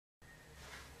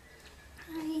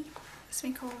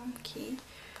Assalamualaikum. Okay,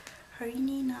 hari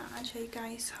ni nak ajar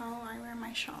guys how I wear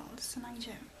my shawl. Senang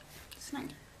je.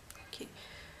 Okay,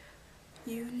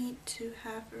 you need to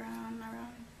have around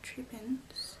 3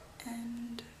 pins,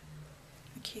 and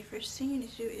okay, first thing you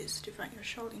need to do is divide your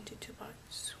shawl into 2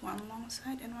 parts, one long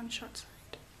side and one short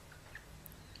side.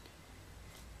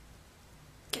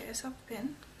 Get yourself a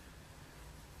pin.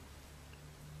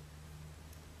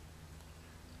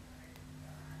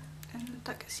 And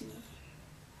letak kat sini.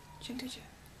 Macam tu je.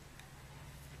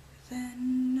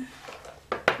 Then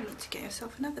you need to get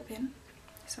yourself another pin,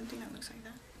 something that looks like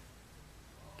that.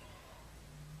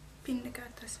 Pin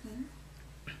dekat atas ni.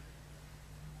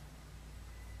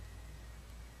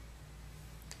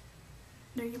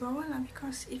 Dari bawah lah,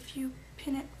 because if you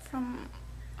pin it from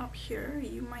up here,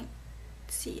 you might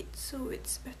see it, so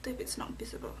it's better if it's not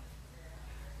visible.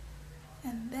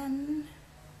 And then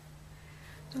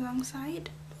the long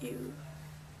side, you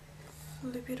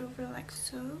flip it over like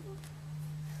so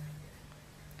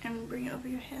and bring it over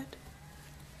your head.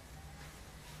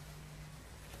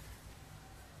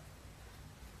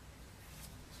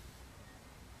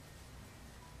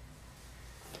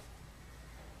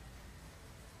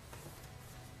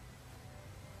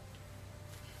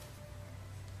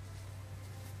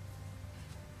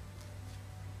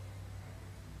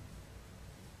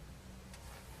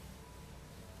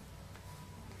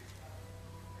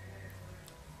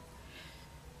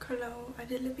 Kalau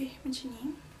ada lebih macam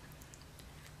ni,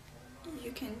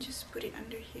 you can just put it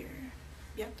under here,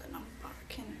 biar tak nampak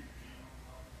kan.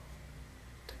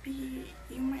 Tapi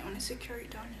you might want to secure it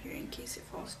down here in case it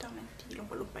falls down nanti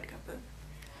lompat-lompat ke apa.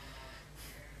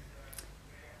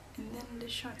 And then the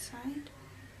short side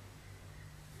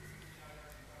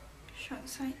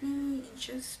ni,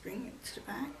 just bring it to the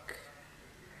back.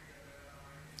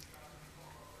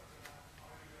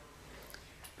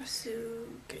 Lepas tu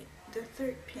get the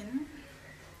third pin,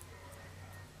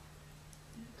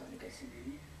 letak dekat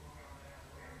sini.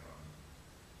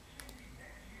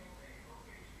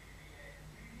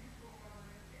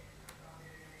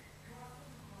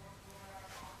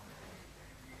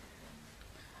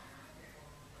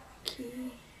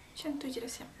 Okay, macam tu je dah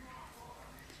siap.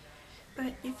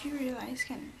 But if you realise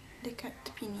kan, dekat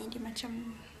tepi ni dia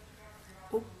macam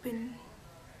open.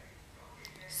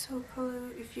 So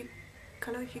kalau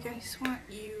if you guys want,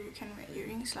 you can wear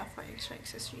earrings lah for extra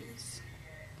accessories.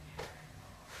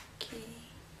 Okay,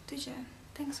 tu je.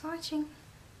 Thanks for watching.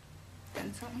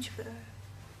 Dan sampai jumpa.